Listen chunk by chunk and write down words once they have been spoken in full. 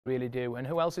really do. And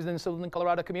who else is in the Southern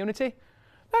Colorado community?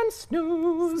 And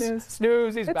Snooze.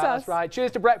 Snooze is back, right.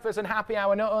 Cheers to breakfast and happy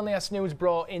hour. Not only has Snooze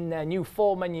brought in their new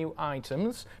 4 menu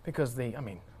items, because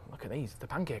look at these, the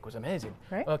pancake was amazing.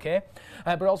 Right. Okay.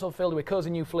 But also filled with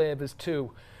cozy new flavours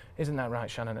too. Isn't that right,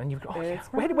 Shannon? And you've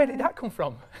where did that come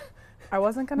from? I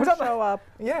wasn't going to show up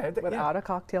without a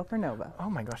cocktail for Nova.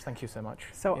 Oh my gosh, thank you so much.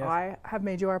 So I have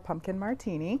made you our pumpkin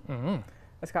martini.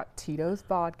 It's got Tito's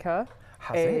vodka,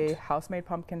 house-made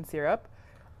pumpkin syrup,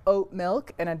 oat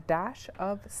milk, and a dash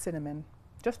of cinnamon.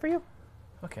 Just for you.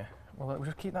 Okay. Well, we'll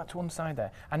just keep that to one side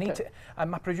there. I need to.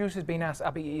 My producer's been asked.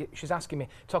 Abby, she's asking me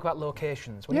talk about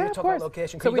locations. When you talk about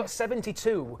locations, so we've got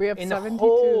 72 in the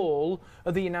whole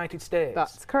of the United States.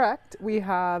 That's correct. We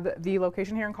have the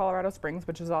location here in Colorado Springs,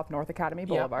 which is off North Academy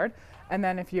Boulevard. And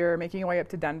then if you're making your way up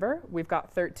to Denver, we've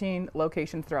got 13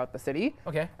 locations throughout the city.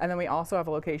 Okay. And then we also have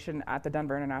a location at the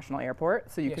Denver International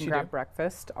Airport, so you can grab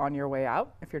breakfast on your way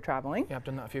out if you're traveling. Yeah, I've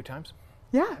done that a few times.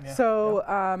 Yeah.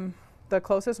 So the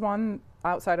closest one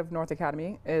outside of North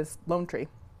Academy is Lone Tree.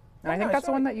 And I think that's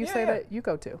the one that you say that you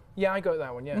go to. Yeah, I go to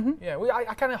that one, yeah.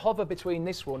 I kind of hover between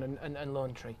this one and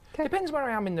Lone Tree. Depends where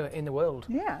I am in the world.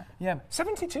 Yeah. Yeah.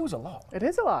 72 is a lot. It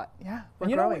is a lot, yeah.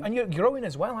 We're growing. And you're growing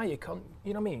as well, aren't you?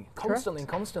 You know what I mean? Constantly and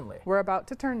constantly. We're about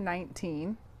to turn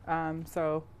 19,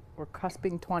 so we're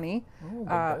cusping 20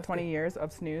 years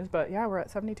of Snooze. But yeah, we're at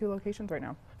 72 locations right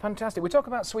now. Fantastic. We talk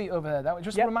about sweet over there. That would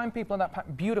just remind people of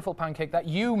that beautiful pancake that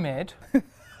you made.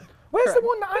 Where's the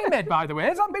one that I made, by the way?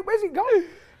 Where's it gone?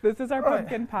 This is our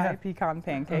pumpkin pie pecan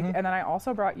pancake. And then I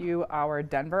also brought you our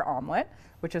Denver omelet,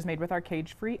 which is made with our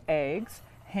cage-free eggs,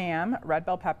 ham, red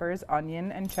bell peppers,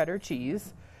 onion, and cheddar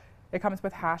cheese. It comes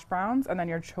with hash browns and then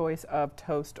your choice of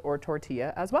toast or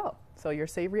tortilla as well. So your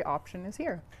savory option is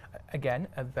here. Again,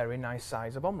 a very nice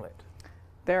size of omelet.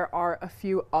 There are a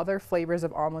few other flavors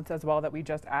of omelets as well that we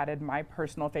just added. My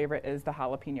personal favorite is the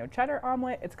jalapeno cheddar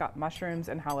omelet. It's got mushrooms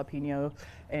and jalapeno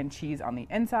and cheese on the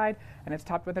inside, and it's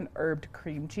topped with an herbed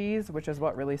cream cheese, which is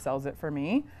what really sells it for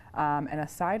me, and a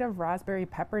side of raspberry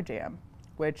pepper jam,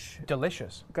 which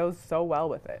goes so well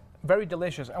with it. Very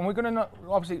delicious. And we're going to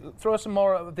obviously throw some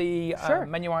more of the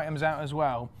menu items out as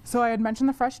well. So I had mentioned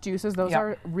the fresh juices. Those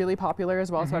are really popular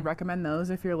as well, so I'd recommend those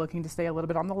if you're looking to stay a little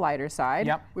bit on the lighter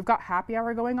side. We've got happy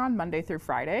hour going on Monday through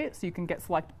Friday, so you can get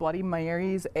select Bloody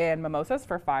Marys and mimosas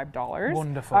for $5.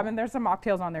 Wonderful. And there's some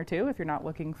mocktails on there too if you're not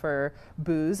looking for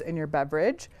booze in your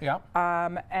beverage.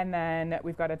 And then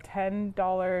we've got a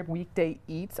 $10 weekday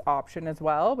eats option as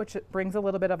well, which brings a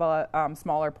little bit of a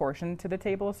smaller portion to the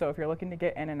table. So if you're looking to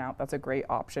get in and out, that's a great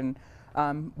option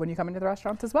when you come into the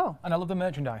restaurants as well. And I love the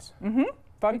merchandise.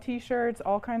 Fun t-shirts,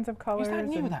 all kinds of colors. Is that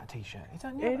new, that t-shirt? Is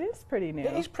that new? It is pretty new.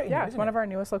 It is pretty new, Yeah, it's one of our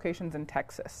newest locations in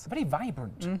Texas. Very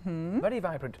vibrant. Very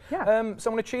vibrant. Yeah. So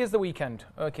I'm going to cheers the weekend,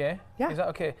 okay? Yeah. Is that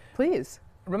okay? Please.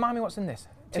 Remind me what's in this.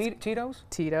 Tito's?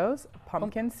 Tito's,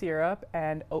 pumpkin syrup,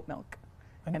 and oat milk.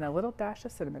 And a little dash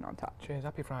of cinnamon on top. Cheers.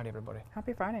 Happy Friday, everybody.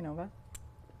 Happy Friday, Nova.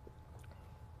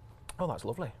 Oh, that's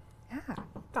lovely. Yeah.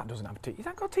 That doesn't have Tito's. Has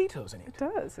that got Tito's in it? It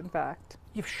does, in fact.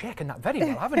 You've shaken that very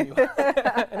well, haven't you?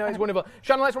 No, it's wonderful.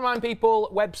 Shannon, let's remind people,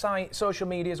 website, social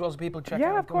media, as well as people check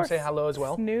out. Come and say hello as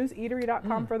well.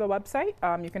 SnoozeEatery.com for the website.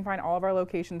 You can find all of our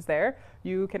locations there.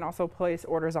 You can also place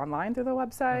orders online through the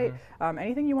website.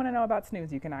 Anything you want to know about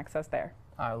Snooze, you can access there.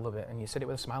 I love it, and you said it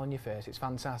with a smile on your face. It's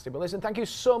fantastic. But listen, thank you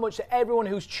so much to everyone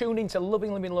who's tuned in to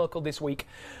Loving Living Local this week,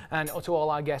 and to all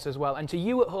our guests as well, and to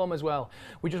you at home as well.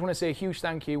 We just want to say a huge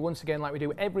thank you once again, like we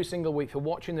do every single week, for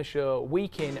watching the show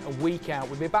week in and week out.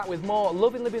 We'll be back with more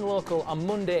Loving Living Local on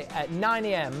Monday at 9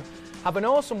 AM. Have an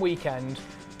awesome weekend.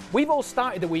 We've all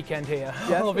started the weekend here.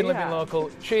 Yes, Loving Living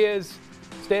Local. Cheers,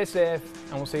 stay safe,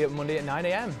 and we'll see you Monday at 9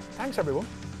 AM. Thanks, everyone.